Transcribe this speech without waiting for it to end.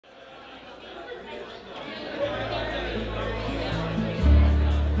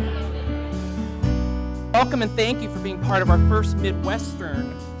Welcome and thank you for being part of our first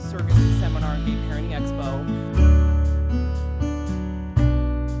Midwestern Surrogacy Seminar and Gay Parenting Expo.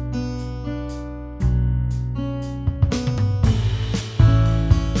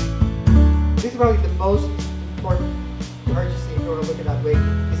 This is probably the most important purchasing if you want to look at that way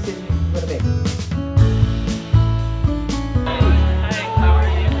decision you're going to make.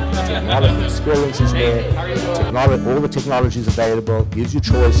 A lot of experiences there. All the technology is available, gives you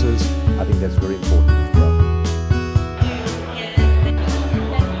choices. I think that's very important as well.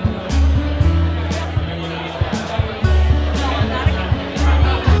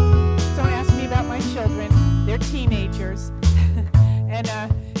 Don't ask me about my children. They're teenagers. And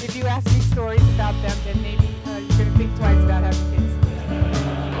if you ask me stories about them, then maybe you're going to think twice about having kids.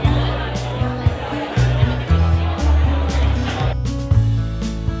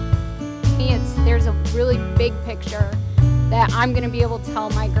 There's a really big picture that I'm going to be able to tell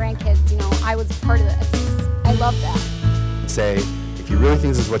my grandkids, you know, I was part of this. I love that. Say, if you really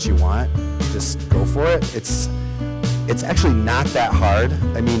think this is what you want, just go for it. It's actually not that hard.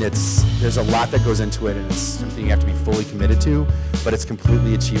 I mean, there's a lot that goes into it, and it's something you have to be fully committed to, but it's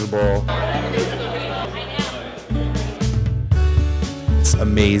completely achievable. It's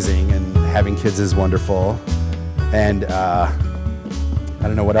amazing, and having kids is wonderful. And I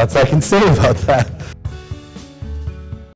don't know what else I can say about that.